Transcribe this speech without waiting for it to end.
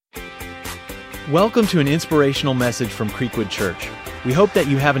Welcome to an inspirational message from Creekwood Church. We hope that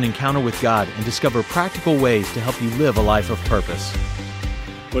you have an encounter with God and discover practical ways to help you live a life of purpose.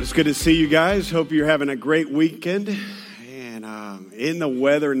 Well, it's good to see you guys. Hope you're having a great weekend. And isn't the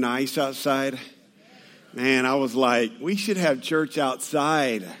weather nice outside? Man, I was like, we should have church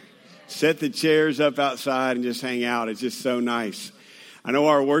outside. Set the chairs up outside and just hang out. It's just so nice. I know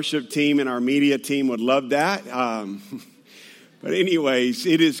our worship team and our media team would love that. But anyways,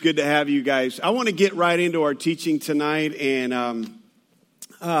 it is good to have you guys. I want to get right into our teaching tonight. And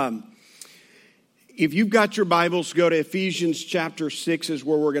if you've got your Bibles, go to Ephesians chapter 6 is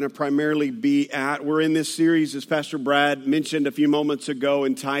where we're going to primarily be at. We're in this series, as Pastor Brad mentioned a few moments ago,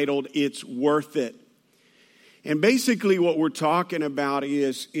 entitled, It's Worth It. And basically what we're talking about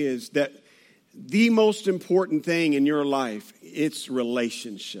is that the most important thing in your life, it's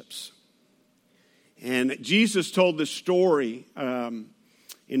relationships. And Jesus told this story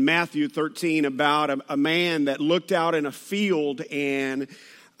in Matthew 13 about a man that looked out in a field, and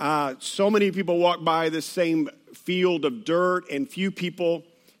so many people walked by this same field of dirt, and few people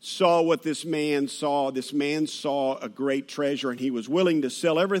saw what this man saw. This man saw a great treasure, and he was willing to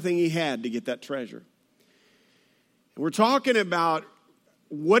sell everything he had to get that treasure. And we're talking about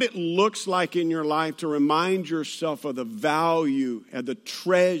what it looks like in your life to remind yourself of the value and the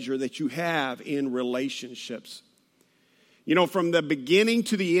treasure that you have in relationships. You know, from the beginning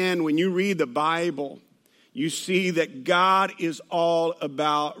to the end, when you read the Bible, you see that God is all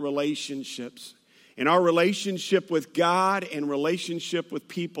about relationships. And our relationship with God and relationship with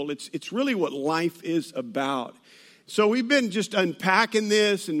people, it's really what life is about. So we've been just unpacking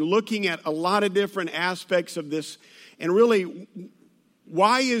this and looking at a lot of different aspects of this, and really,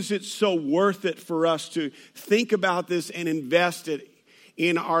 why is it so worth it for us to think about this and invest it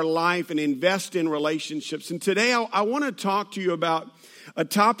in our life and invest in relationships? And today I want to talk to you about a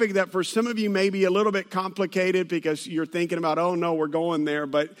topic that for some of you may be a little bit complicated because you're thinking about, oh no, we're going there.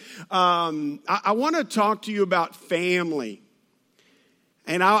 But I want to talk to you about family.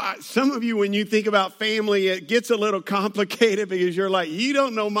 And some of you, when you think about family, it gets a little complicated because you're like, you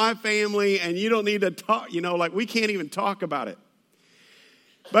don't know my family and you don't need to talk, like we can't even talk about it.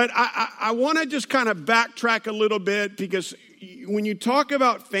 But I want to just kind of backtrack a little bit, because when you talk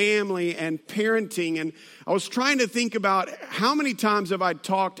about family and parenting, and I was trying to think about how many times have I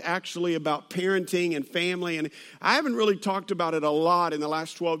talked actually about parenting and family, and I haven't really talked about it a lot in the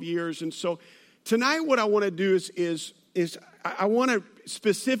last 12 years. And so tonight what I want to do is I want to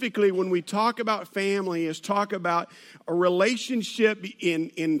specifically, when we talk about family, is talk about a relationship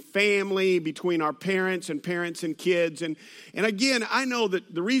in family between our parents and kids. And again, I know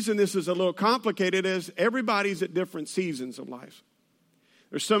that the reason this is a little complicated is everybody's at different seasons of life.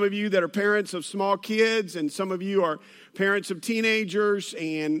 There's some of you that are parents of small kids, and some of you are parents of teenagers,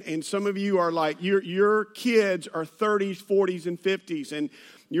 and some of you are like, your kids are 30s, 40s, and 50s, and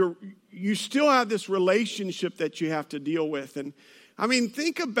you still have this relationship that you have to deal with. And I mean,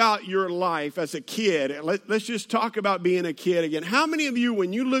 think about your life as a kid. Let's just talk about being a kid again. How many of you,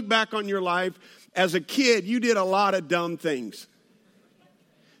 when you look back on your life as a kid, you did a lot of dumb things?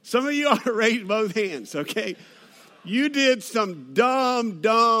 Some of you ought to raise both hands, okay? You did some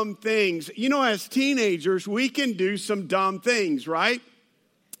dumb things. As teenagers, we can do some dumb things, right?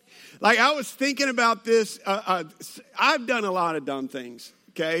 Like, I was thinking about this. I've done a lot of dumb things,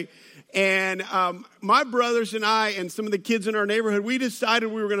 okay? And my brothers and I and some of the kids in our neighborhood, we decided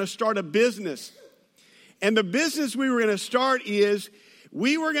we were going to start a business. And the business we were going to start is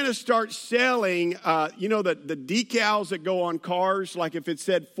we were going to start selling, the decals that go on cars, like if it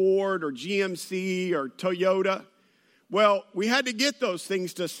said Ford or GMC or Toyota. Well, we had to get those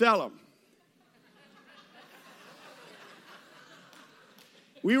things to sell them.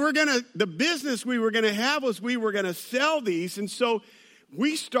 The business we were going to have was we were going to sell these. And so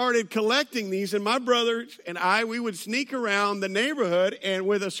we started collecting these, and my brothers and I, we would sneak around the neighborhood, and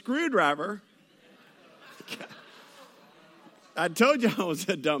with a screwdriver, I told you it was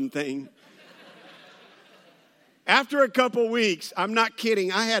a dumb thing. After a couple weeks, I'm not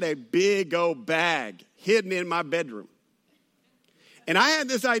kidding, I had a big old bag hidden in my bedroom. And I had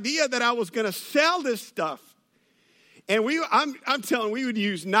this idea that I was going to sell this stuff. And I'm telling, we would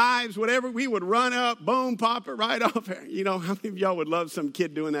use knives, whatever. We would run up, boom, pop it right off. How many of y'all would love some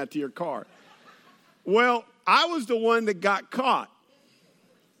kid doing that to your car? Well, I was the one that got caught.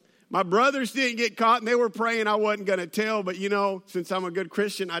 My brothers didn't get caught, and they were praying I wasn't going to tell. But, since I'm a good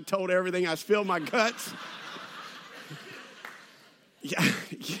Christian, I told everything. I spilled my guts. Yeah,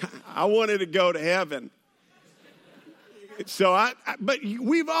 I wanted to go to heaven. So but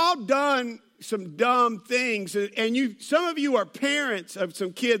we've all done some dumb things. And some of you are parents of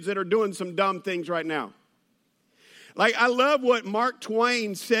some kids that are doing some dumb things right now. Like, I love what Mark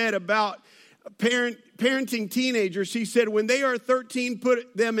Twain said about parenting teenagers. He said, when they are 13,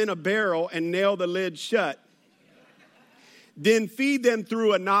 put them in a barrel and nail the lid shut. Then feed them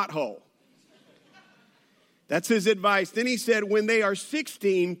through a knothole. That's his advice. Then he said, when they are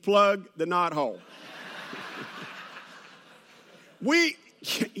 16, plug the knothole.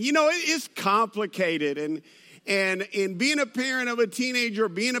 It's complicated. And being a parent of a teenager, or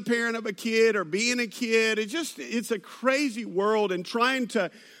being a parent of a kid, or being a kid, it's a crazy world. And trying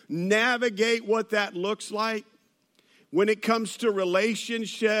to navigate what that looks like when it comes to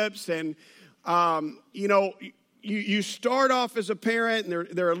relationships. And, you start off as a parent and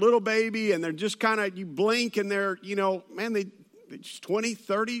they're a little baby and they're just kind of, you blink and they're, they're just 20s,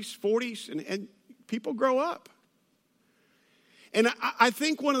 30s, 40s, and people grow up. And I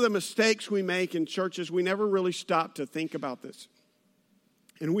think one of the mistakes we make in churches, we never really stop to think about this.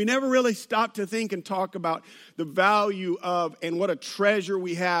 And we never really stop to think and talk about the value of and what a treasure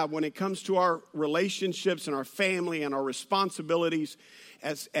we have when it comes to our relationships and our family and our responsibilities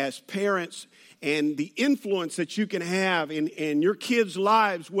as parents, and the influence that you can have in your kids'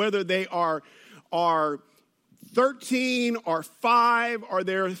 lives, whether they are 13 or 5 or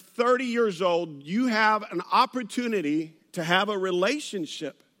they're 30 years old. You have an opportunity to have a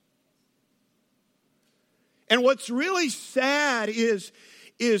relationship. And what's really sad is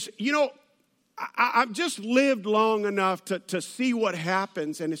I've just lived long enough to see what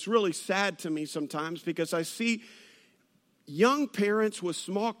happens, and it's really sad to me sometimes because I see young parents with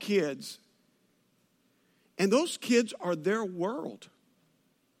small kids, and those kids are their world.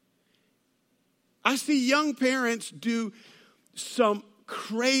 I see young parents do some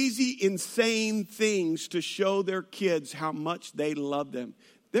crazy, insane things to show their kids how much they love them.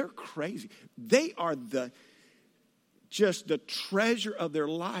 They're crazy. They are just the treasure of their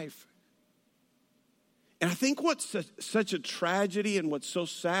life. And I think what's such a tragedy and what's so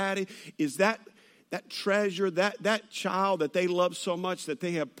sad is that treasure, that child that they love so much, that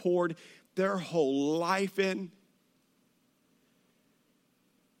they have poured their whole life in,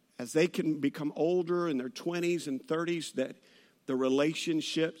 as they can become older in their 20s and 30s, that the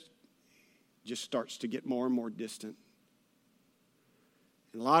relationship just starts to get more and more distant.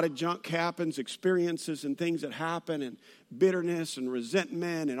 And a lot of junk happens, experiences and things that happen, and bitterness and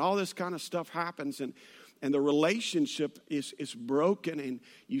resentment and all this kind of stuff happens, and the relationship is broken, and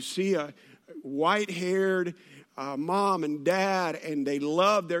you see a white-haired mom and dad, and they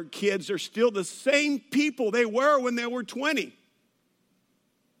love their kids. They're still the same people they were when they were 20.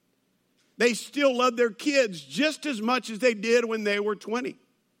 They still love their kids just as much as they did when they were 20.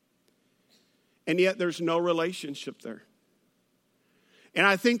 And yet there's no relationship there. And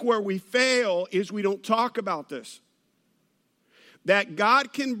I think where we fail is we don't talk about this. That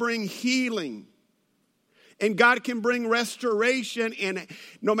God can bring healing. And God can bring restoration, and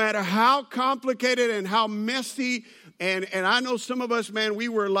no matter how complicated and how messy, and I know some of us, man, we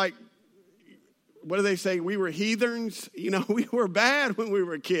were like, what do they say? We were heathens. We were bad when we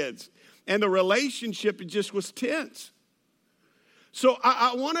were kids. And the relationship, it just was tense. So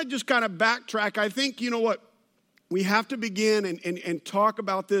I want to just kind of backtrack. I think, we have to begin and talk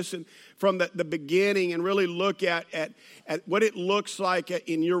about this and from the beginning, and really look at what it looks like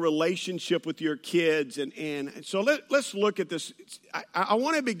in your relationship with your kids. And so let's look at this. I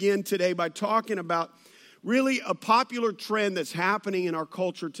want to begin today by talking about really a popular trend that's happening in our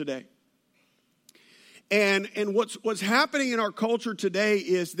culture today. And what's happening in our culture today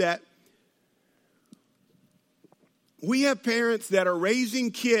is that we have parents that are raising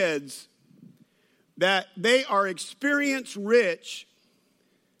kids that they are experience rich,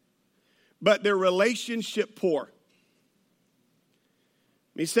 but their relationship poor.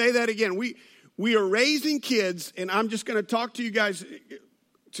 Let me say that again. We are raising kids, and I'm just going to talk to you guys,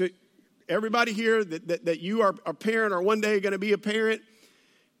 to everybody here that you are a parent or one day going to be a parent.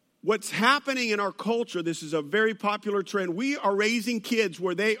 What's happening in our culture, this is a very popular trend. We are raising kids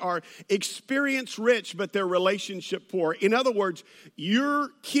where they are experience rich, but their relationship poor. In other words, your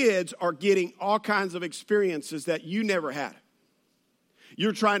kids are getting all kinds of experiences that you never had.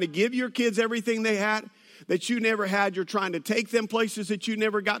 You're trying to give your kids everything they had that you never had. You're trying to take them places that you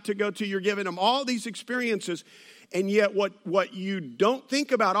never got to go to. You're giving them all these experiences. And yet what you don't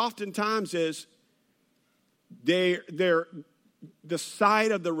think about oftentimes is they're the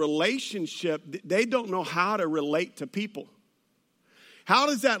side of the relationship. They don't know how to relate to people. How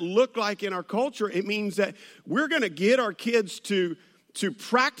does that look like in our culture? It means that we're going to get our kids to to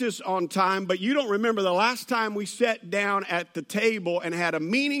practice on time, but you don't remember the last time we sat down at the table and had a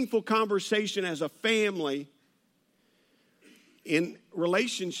meaningful conversation as a family in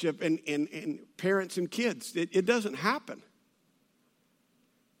relationship and parents and kids. It doesn't happen.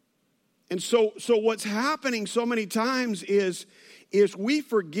 And so what's happening so many times is we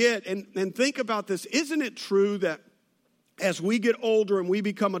forget, and think about this. Isn't it true that as we get older and we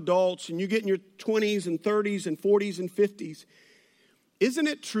become adults and you get in your 20s and 30s and 40s and 50s, isn't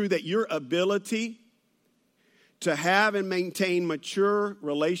it true that your ability to have and maintain mature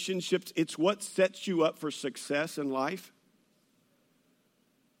relationships, it's what sets you up for success in life?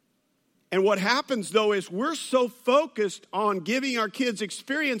 And what happens, though, is we're so focused on giving our kids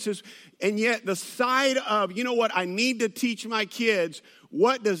experiences, and yet the side of, you know what, I need to teach my kids,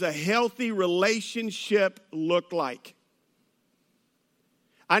 what does a healthy relationship look like?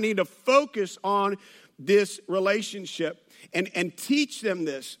 I need to focus on this relationship and teach them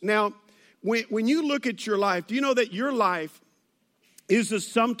this. Now, when you look at your life, do you know that your life is the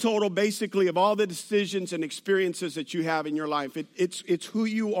sum total, basically, of all the decisions and experiences that you have in your life? It's who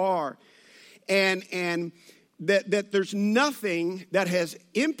you are. And that there's nothing that has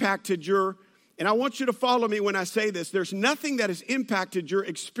impacted your, and I want you to follow me when I say this, there's nothing that has impacted your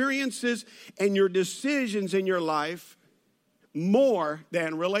experiences and your decisions in your life more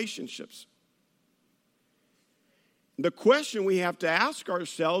than relationships. The question we have to ask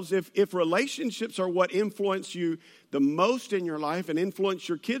ourselves, if relationships are what influence you the most in your life and influence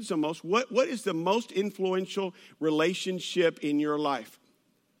your kids the most, what is the most influential relationship in your life?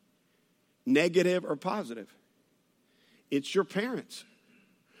 Negative or positive? It's your parents.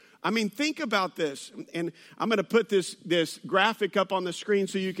 I mean, think about this. And I'm going to put this graphic up on the screen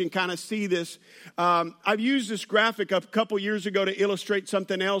so you can kind of see this. I've used this graphic a couple years ago to illustrate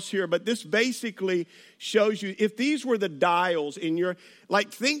something else here. But this basically shows you, if these were the dials in your,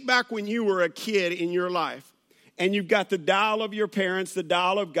 like think back when you were a kid in your life. And you've got the dial of your parents, the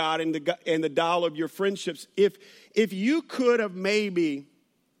dial of God, and the dial of your friendships. If you could have maybe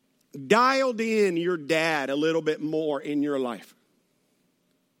dialed in your dad a little bit more in your life,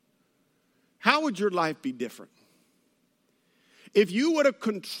 how would your life be different? If you would have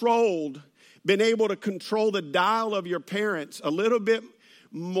been able to control the dial of your parents a little bit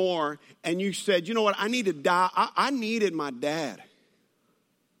more, and you said, you know what, I needed my dad.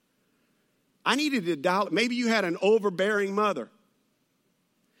 I needed to dial. Maybe you had an overbearing mother.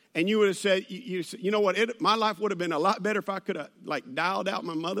 And you would have said, you know what, my life would have been a lot better if I could have dialed out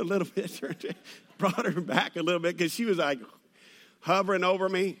my mother a little bit, brought her back a little bit, because she was hovering over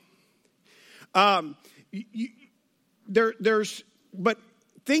me. But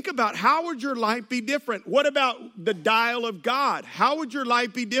think about, how would your life be different? What about the dial of God? How would your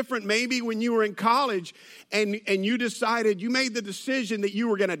life be different maybe when you were in college and you made the decision that you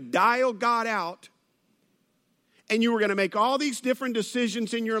were going to dial God out, and you were going to make all these different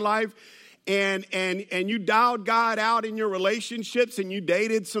decisions in your life, and you dialed God out in your relationships, and you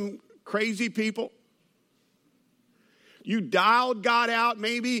dated some crazy people. You dialed God out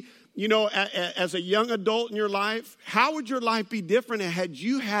maybe, as a young adult in your life. How would your life be different had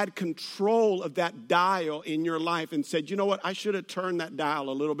you had control of that dial in your life and said, you know what, I should have turned that dial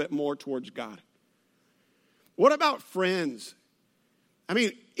a little bit more towards God? What about friends? I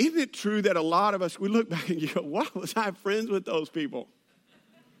mean, isn't it true that a lot of us, we look back and go, why was I friends with those people?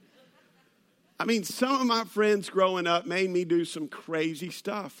 I mean, some of my friends growing up made me do some crazy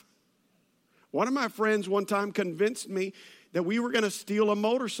stuff. One of my friends one time convinced me that we were going to steal a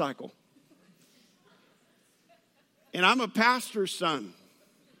motorcycle. And I'm a pastor's son.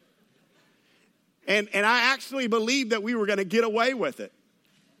 And I actually believed that we were going to get away with it.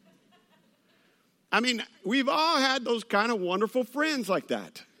 I mean, we've all had those kind of wonderful friends like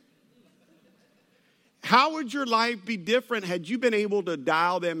that. How would your life be different had you been able to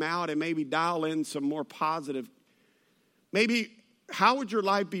dial them out and maybe dial in some more positive? Maybe, how would your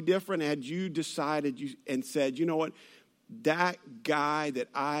life be different had you decided and said, you know what, that guy that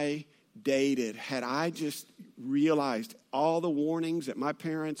I dated, had I just realized all the warnings that my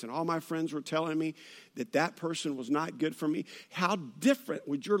parents and all my friends were telling me that person was not good for me, how different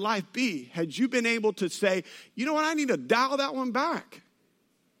would your life be had you been able to say, you know what, I need to dial that one back?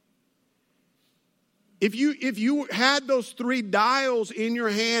 If you had those three dials in your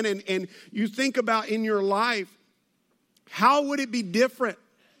hand and you think about in your life, how would it be different?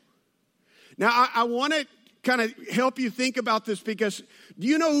 Now, I want to kind of help you think about this, because do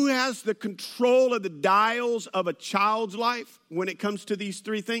you know who has the control of the dials of a child's life when it comes to these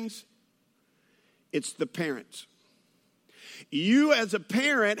three things? It's the parents. You as a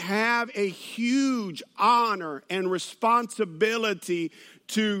parent have a huge honor and responsibility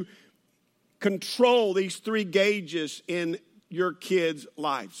to control these three gauges in your kids'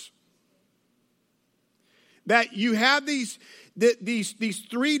 lives. That you have these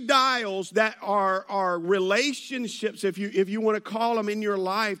three dials that are relationships, if you want to call them in your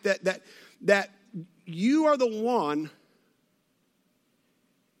life, that you are the one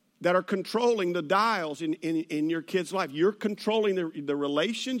that are controlling the dials in your kids' life. You're controlling the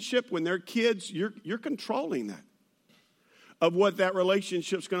relationship when they're kids. You're controlling that, of what that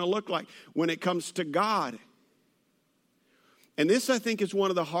relationship's going to look like when it comes to God. And this, I think, is one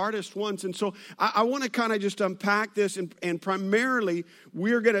of the hardest ones. And so I want to kind of just unpack this. And primarily,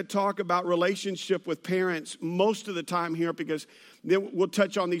 we're going to talk about relationship with parents most of the time here, because then we'll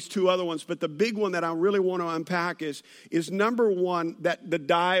touch on these two other ones. But the big one that I really want to unpack is number one, that the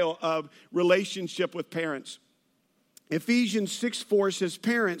dial of relationship with parents. Ephesians 6:4 says,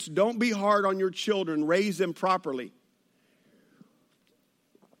 "Parents, don't be hard on your children. Raise them properly.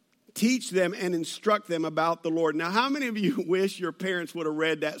 Teach them and instruct them about the Lord." Now, how many of you wish your parents would have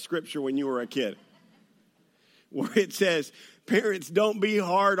read that scripture when you were a kid? Where it says, parents, don't be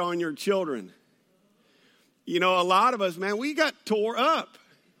hard on your children. You know, a lot of us, man, we got tore up.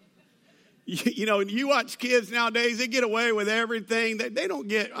 You know, you watch kids nowadays, they get away with everything. They don't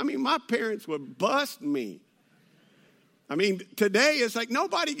get, I mean, my parents would bust me. I mean, today it's like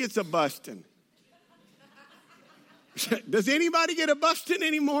nobody gets a busting. Does anybody get a busting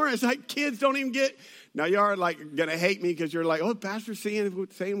anymore? It's like kids don't even get. Now you are like going to hate me because you're like, oh, Pastor's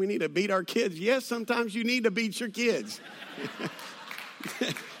saying we need to beat our kids. Yes, sometimes you need to beat your kids.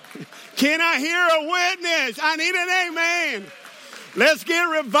 Can I hear a witness? I need an amen. Let's get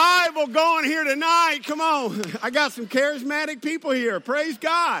revival going here tonight. Come on. I got some charismatic people here. Praise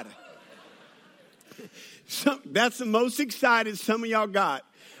God. That's the most excited some of y'all got.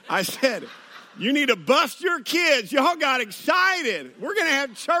 I said, you need to bust your kids. Y'all got excited. We're going to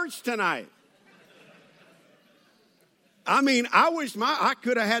have church tonight. I mean, I wish I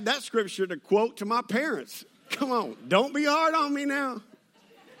could have had that scripture to quote to my parents. Come on, don't be hard on me now.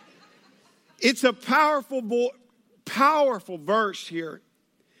 It's a powerful verse here.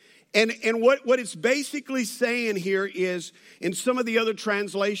 And what it's basically saying here is, and some of the other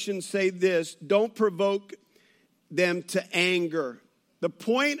translations say this, don't provoke them to anger. The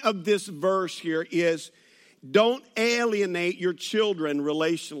point of this verse here is, don't alienate your children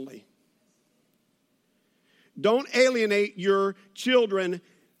relationally. Don't alienate your children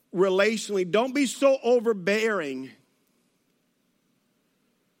relationally. Don't be so overbearing.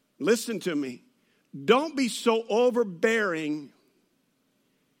 Listen to me. Don't be so overbearing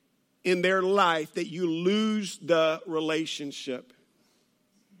in their life that you lose the relationship.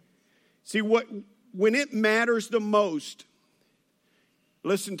 See, when it matters the most,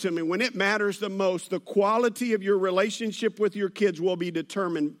 listen to me, when it matters the most, the quality of your relationship with your kids will be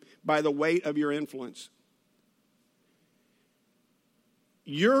determined by the weight of your influence.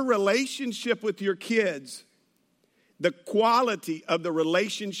 Your relationship with your kids, the quality of the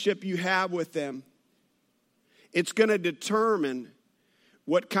relationship you have with them, it's going to determine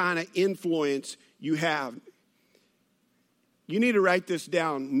what kind of influence you have. You need to write this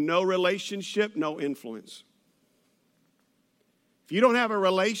down. No relationship, no influence. If you don't have a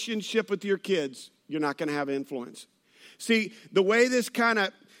relationship with your kids, you're not going to have influence. See, the way this kind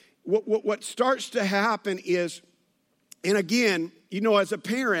of, what starts to happen is, and again, you know, as a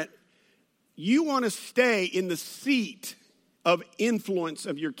parent, you want to stay in the seat of influence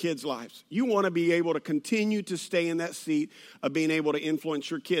of your kids' lives. You want to be able to continue to stay in that seat of being able to influence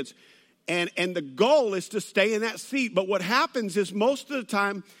your kids. And the goal is to stay in that seat. But what happens is most of the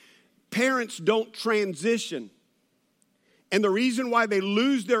time, parents don't transition. And the reason why they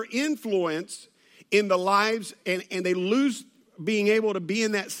lose their influence in the lives and they lose being able to be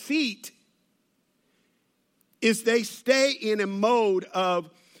in that seat is they stay in a mode of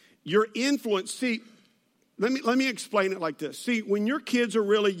your influence. See, let me explain it like this. See, when your kids are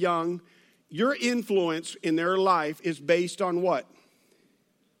really young, your influence in their life is based on what?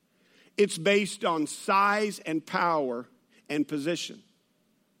 It's based on size and power and position.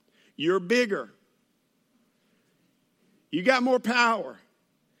 You're bigger. You got more power.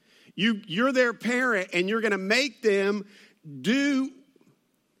 You're their parent, and you're going to make them do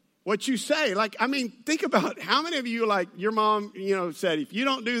what you say. Like, I mean, think about how many of you, like your mom, you know, said, if you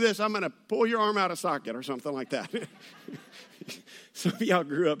don't do this, I'm going to pull your arm out of socket or something like that. Some of y'all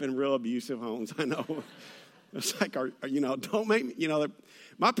grew up in real abusive homes, I know. It's like, you know, don't make me, you know,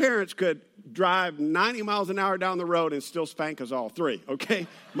 my parents could drive 90 miles an hour down the road and still spank us all three, okay?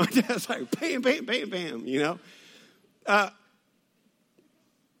 My dad's like, bam, bam, bam, bam, you know.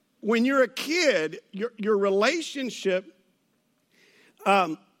 when you're a kid, your relationship,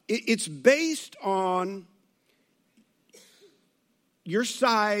 it's based on your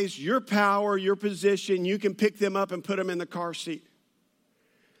size, your power, your position. You can pick them up and put them in the car seat.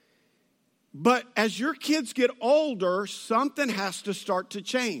 But as your kids get older, something has to start to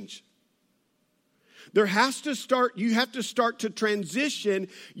change. You have to start to transition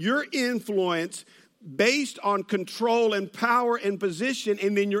your influence based on control and power and position,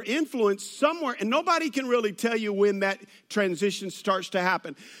 and then your influence somewhere, and nobody can really tell you when that transition starts to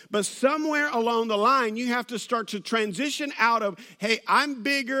happen. But somewhere along the line, you have to start to transition out of, hey, I'm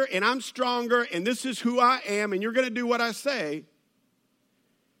bigger and I'm stronger and this is who I am and you're going to do what I say.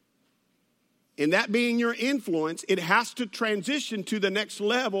 And that being your influence, it has to transition to the next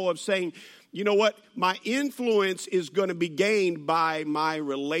level of saying, you know what, my influence is going to be gained by my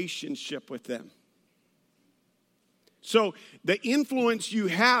relationship with them. So the influence you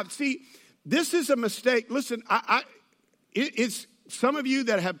have, see, this is a mistake. Listen, it's some of you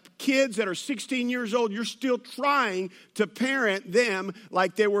that have kids that are 16 years old, you're still trying to parent them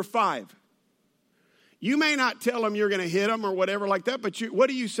like they were 5. You may not tell them you're going to hit them or whatever like that, but what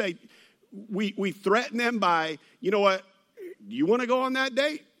do you say? We threaten them by, you know what, do you want to go on that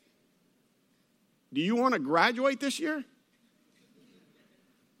date? Do you want to graduate this year?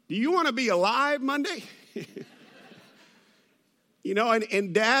 Do you want to be alive Monday? You know,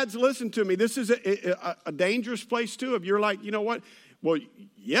 and dads, listen to me. This is a dangerous place too. If you're like, you know what? Well,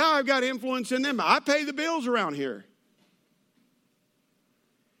 yeah, I've got influence in them. I pay the bills around here.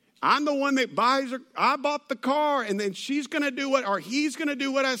 I'm the one that buys her. I bought the car, and then she's going to do what, or he's going to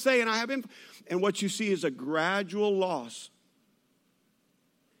do what I say, and I have him. And what you see is a gradual loss.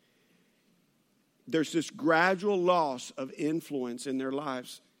 There's this gradual loss of influence in their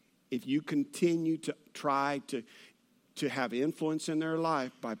lives. If you continue to try to have influence in their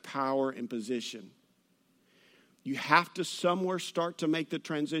life by power and position, you have to somewhere start to make the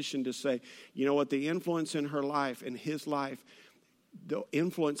transition to say, you know what, the influence in her life, in his life, the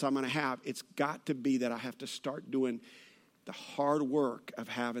influence I'm going to have, it's got to be that I have to start doing the hard work of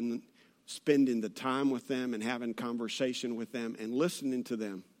spending the time with them and having conversation with them and listening to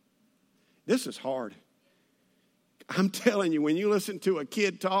them. This is hard. I'm telling you, when you listen to a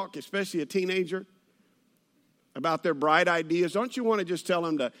kid talk, especially a teenager, about their bright ideas, don't you want to just tell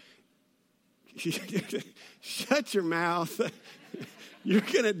them to shut your mouth? You're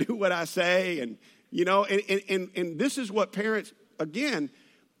going to do what I say. And, you know, and this is what parents, again,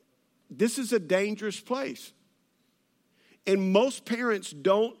 this is a dangerous place. And most parents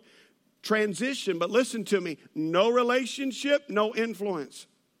don't transition. But listen to me, no relationship, no influence.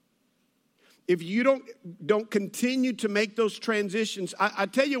 If you don't continue to make those transitions, I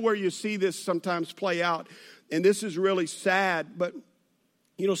tell you where you see this sometimes play out. And this is really sad, but,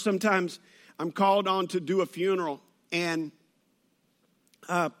 you know, sometimes I'm called on to do a funeral. And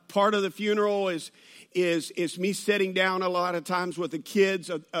part of the funeral is me sitting down a lot of times with the kids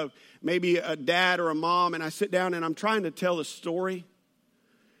of maybe a dad or a mom. And I sit down and I'm trying to tell a story.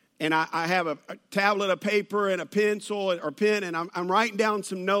 And I have a tablet of paper and a pencil or pen, and I'm writing down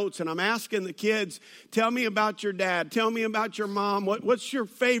some notes, and I'm asking the kids, tell me about your dad. Tell me about your mom. What's your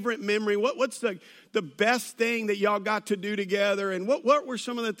favorite memory? What's the best thing that y'all got to do together? And what were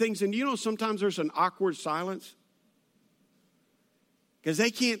some of the things? And you know, sometimes there's an awkward silence because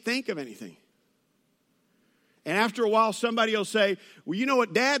they can't think of anything. And after a while, somebody will say, well, you know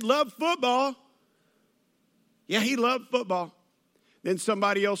what? Dad loved football. Yeah, he loved football. Then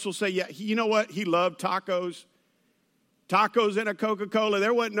somebody else will say, yeah, you know what? He loved tacos. Tacos and a Coca-Cola.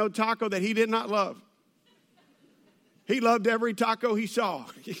 There wasn't no taco that he did not love. He loved every taco he saw.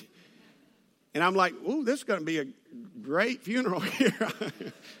 And I'm like, ooh, this is going to be a great funeral here.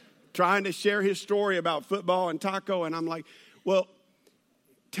 Trying to share his story about football and taco. And I'm like, well,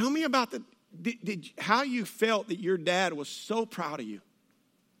 tell me about how you felt that your dad was so proud of you.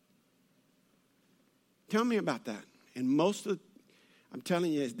 Tell me about that. And I'm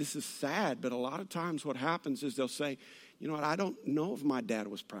telling you, this is sad, but a lot of times what happens is they'll say, you know what, I don't know if my dad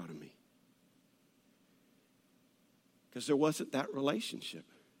was proud of me. Because there wasn't that relationship.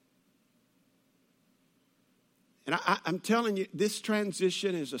 And I'm telling you, this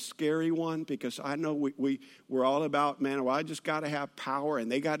transition is a scary one because I know we're all about, man, well, I just got to have power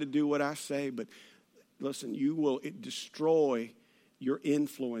and they got to do what I say. But listen, you will destroy your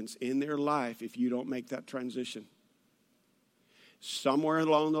influence in their life if you don't make that transition. Somewhere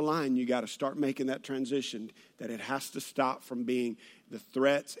along the line, you got to start making that transition, that it has to stop from being the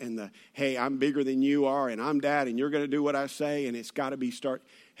threats and the, hey, I'm bigger than you are, and I'm dad, and you're going to do what I say, and it's got to be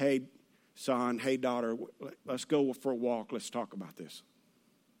hey, son, hey, daughter, let's go for a walk. Let's talk about this.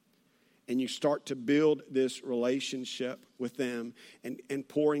 and you start to build this relationship with them and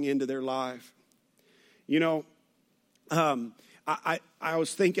pouring into their life. You know, I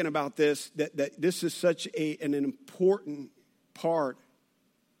was thinking about this, that this is such an important part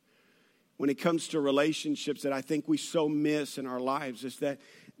when it comes to relationships that I think we so miss in our lives, is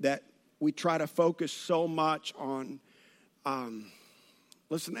that we try to focus so much on,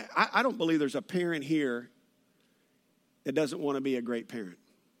 listen, I don't believe there's a parent here that doesn't want to be a great parent.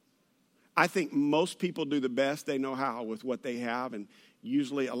 I think most people do the best they know how with what they have, and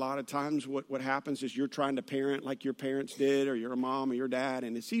usually a lot of times what happens is you're trying to parent like your parents did, or you're a mom or your dad,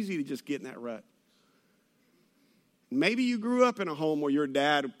 and it's easy to just get in that rut. Maybe you grew up in a home where your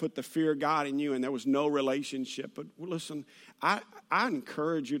dad put the fear of God in you and there was no relationship. But listen, I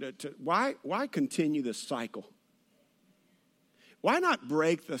encourage you to why continue this cycle? Why not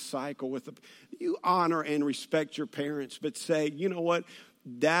break the cycle you honor and respect your parents, but say, you know what,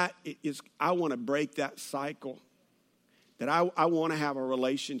 I want to break that cycle. That I want to have a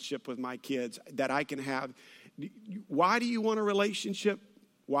relationship with my kids that I can have. Why do you want a relationship?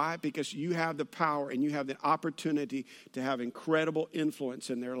 Why? Because you have the power and you have the opportunity to have incredible influence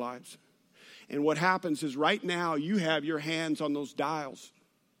in their lives. And what happens is right now you have your hands on those dials.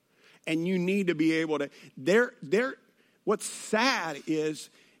 And you need to be able to, what's sad is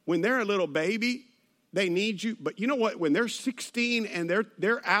when they're a little baby, they need you. But you know what? When they're 16 and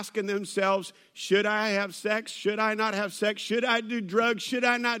they're asking themselves, should I have sex? Should I not have sex? Should I do drugs? Should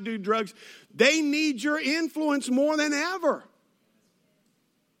I not do drugs? They need your influence more than ever.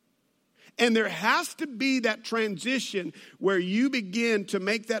 And there has to be that transition where you begin to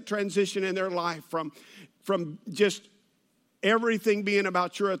make that transition in their life from just everything being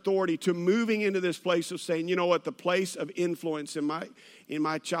about your authority to moving into this place of saying, you know what, the place of influence in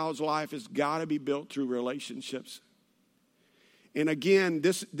my child's life has got to be built through relationships. And again,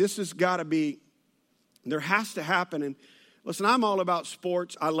 this has got to be, there has to happen. And listen, I'm all about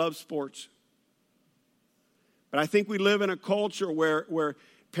sports. I love sports. But I think we live in a culture where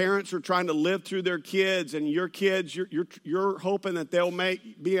parents are trying to live through their kids, and your kids, you're hoping that they'll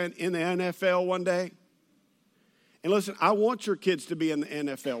be in the NFL one day. And listen, I want your kids to be in the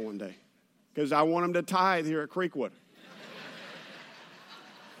NFL one day because I want them to tithe here at Creekwood.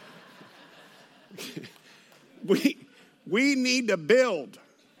 We need to build.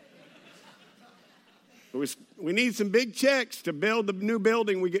 We need some big checks to build the new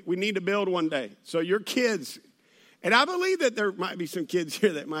building we need to build one day. So your kids, and I believe that there might be some kids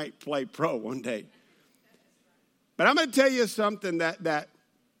here that might play pro one day. But I'm going to tell you something that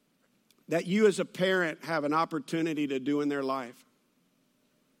you as a parent have an opportunity to do in their life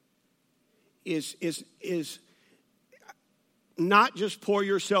is not just pour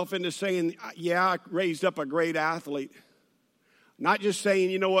yourself into saying, yeah, I raised up a great athlete. Not just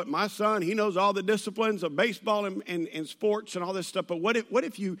saying, you know what, my son, he knows all the disciplines of baseball and sports and all this stuff. But what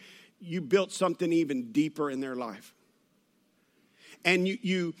if you built something even deeper in their life? And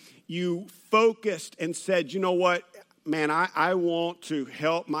you focused and said, you know what, man, I want to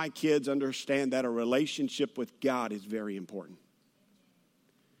help my kids understand that a relationship with God is very important.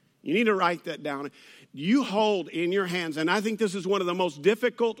 You need to write that down. You hold in your hands, and I think this is one of the most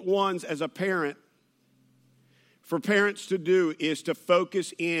difficult ones as a parent for parents to do, is to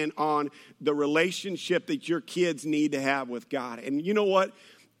focus in on the relationship that your kids need to have with God. And you know what?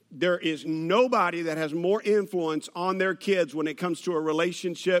 There is nobody that has more influence on their kids when it comes to a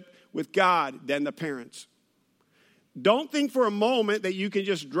relationship with God than the parents. Don't think for a moment that you can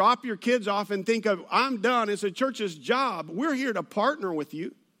just drop your kids off and think of, I'm done. It's a church's job. We're here to partner with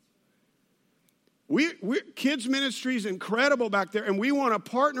you. Kids ministry is incredible back there, and we want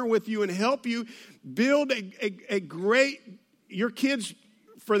to partner with you and help you build your kids,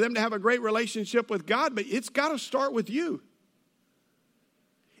 for them to have a great relationship with God, but it's got to start with you.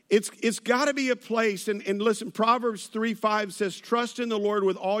 It's got to be a place, and listen, Proverbs 3:5 says, trust in the Lord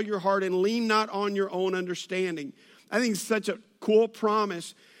with all your heart and lean not on your own understanding. I think it's such a cool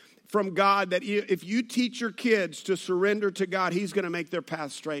promise from God that if you teach your kids to surrender to God, He's going to make their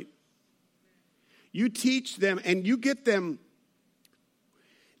path straight. You teach them and you get them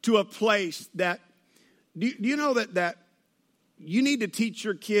to a place that, do you know that you need to teach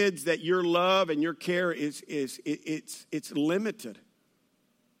your kids that your love and your care it's limited.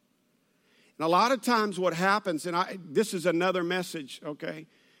 And a lot of times what happens, and this is another message, okay?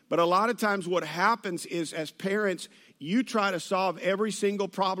 But a lot of times what happens is, as parents, you try to solve every single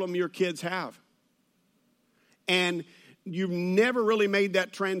problem your kids have. And you've never really made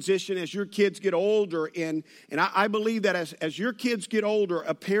that transition as your kids get older. And I believe that as your kids get older,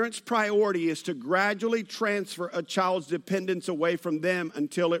 a parent's priority is to gradually transfer a child's dependence away from them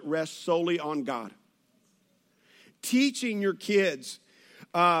until it rests solely on God. Teaching your kids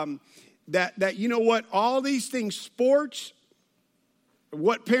that you know what, all these things, sports,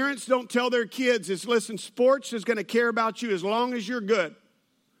 what parents don't tell their kids is, listen, sports is going to care about you as long as you're good.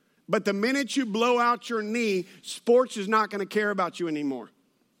 But the minute you blow out your knee, sports is not going to care about you anymore.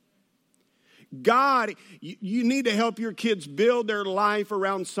 God, you need to help your kids build their life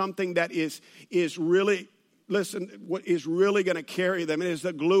around something that is really, listen, what is really going to carry them. It is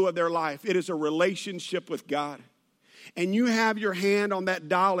the glue of their life. It is a relationship with God. And you have your hand on that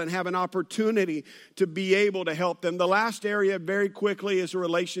dial and have an opportunity to be able to help them. The last area, very quickly, is a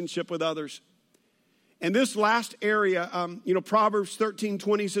relationship with others. And this last area, Proverbs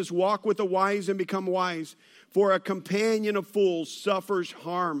 13:20 says, walk with the wise and become wise, for a companion of fools suffers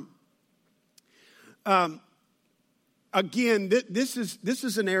harm. Again, this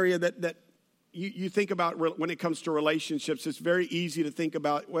is an area that you think about when it comes to relationships. It's very easy to think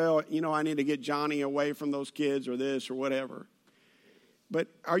about, well, I need to get Johnny away from those kids or this or whatever. But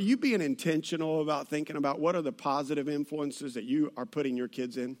are you being intentional about thinking about what are the positive influences that you are putting your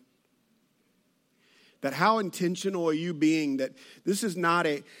kids in? That how intentional are you being that this is not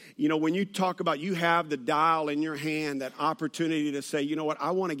when you talk about you have the dial in your hand, that opportunity to say, you know what,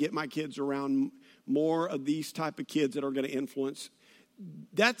 I want to get my kids around more of these type of kids that are going to influence.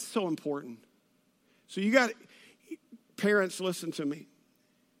 That's so important. So you got, parents, listen to me.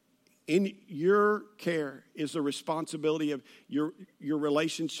 In your care is the responsibility of your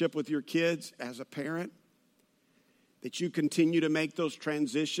relationship with your kids as a parent. That you continue to make those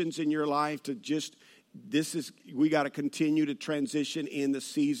transitions in your life to just, we got to continue to transition in the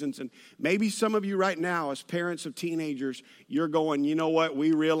seasons. And maybe some of you right now, as parents of teenagers, you're going, you know what,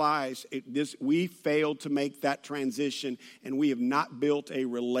 we realize we failed to make that transition, and we have not built a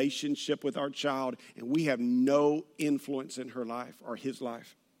relationship with our child, and we have no influence in her life or his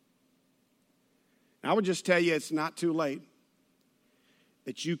life. I would just tell you, it's not too late.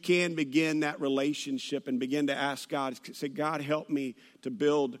 That you can begin that relationship and begin to ask God, say, God, help me to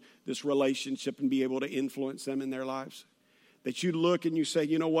build this relationship and be able to influence them in their lives. That you look and you say,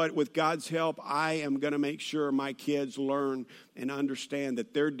 you know what, with God's help, I am going to make sure my kids learn and understand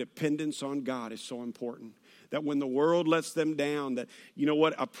that their dependence on God is so important. That when the world lets them down, that, you know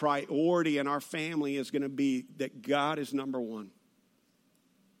what, a priority in our family is going to be that God is number one.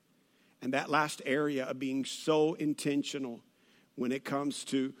 And that last area of being so intentional when it comes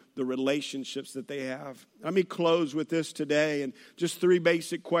to the relationships that they have. Let me close with this today, and just 3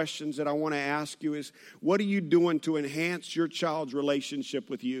 basic questions that I want to ask you is, what are you doing to enhance your child's relationship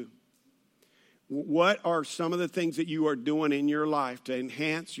with you? What are some of the things that you are doing in your life to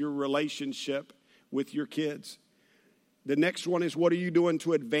enhance your relationship with your kids? The next one is, what are you doing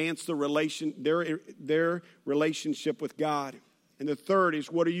to advance their relationship with God? And the third is,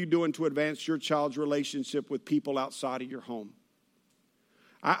 what are you doing to advance your child's relationship with people outside of your home?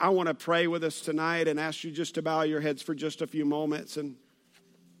 I want to pray with us tonight and ask you just to bow your heads for just a few moments. And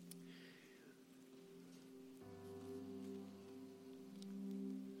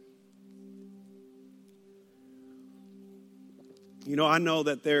I know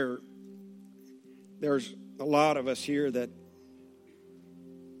that there's a lot of us here that,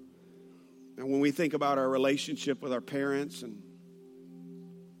 and when we think about our relationship with our parents, and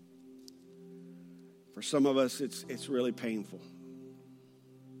for some of us, it's really painful.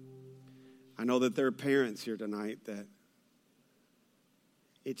 I know that there are parents here tonight that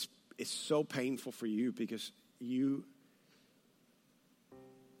it's so painful for you because you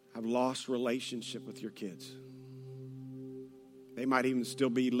have lost relationship with your kids. They might even still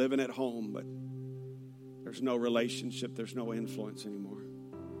be living at home, but there's no relationship, there's no influence anymore.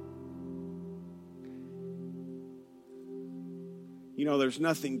 There's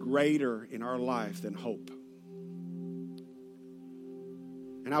nothing greater in our life than hope.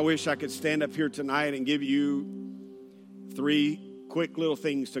 And I wish I could stand up here tonight and give you 3 quick little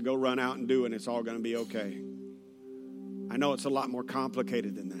things to go run out and do, and it's all going to be okay. I know it's a lot more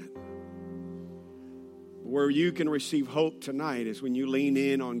complicated than that. Where you can receive hope tonight is when you lean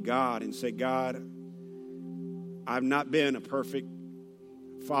in on God and say, God, I've not been a perfect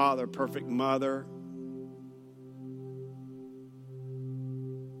father, perfect mother.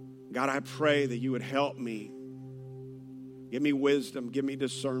 God, I pray that you would help me. Give me wisdom, give me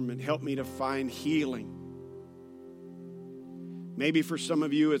discernment, help me to find healing. Maybe for some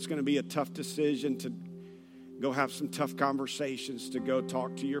of you, it's going to be a tough decision to go have some tough conversations, to go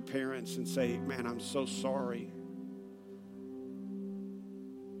talk to your parents and say, man, I'm so sorry.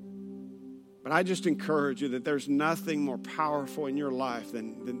 And I just encourage you that there's nothing more powerful in your life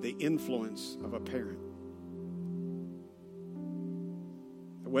than the influence of a parent.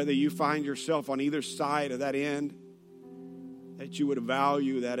 Whether you find yourself on either side of that end, that you would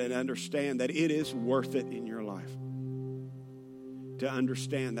value that and understand that it is worth it in your life to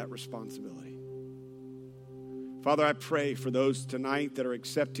understand that responsibility. Father, I pray for those tonight that are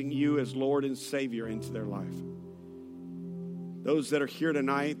accepting you as Lord and Savior into their life. Those that are here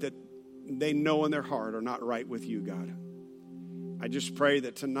tonight that they know in their heart are not right with you, God. I just pray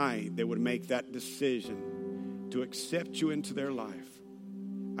that tonight they would make that decision to accept you into their life.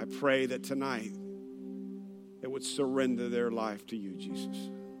 I pray that tonight they would surrender their life to you, Jesus.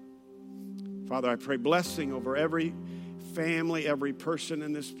 Father, I pray blessing over every family, every person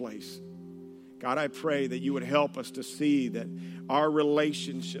in this place. God, I pray that you would help us to see that our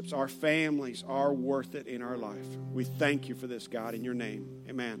relationships, our families are worth it in our life. We thank you for this, God, in your name.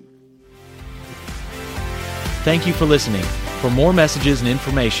 Amen. Thank you for listening. For more messages and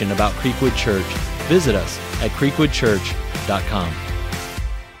information about Creekwood Church, visit us at creekwoodchurch.com.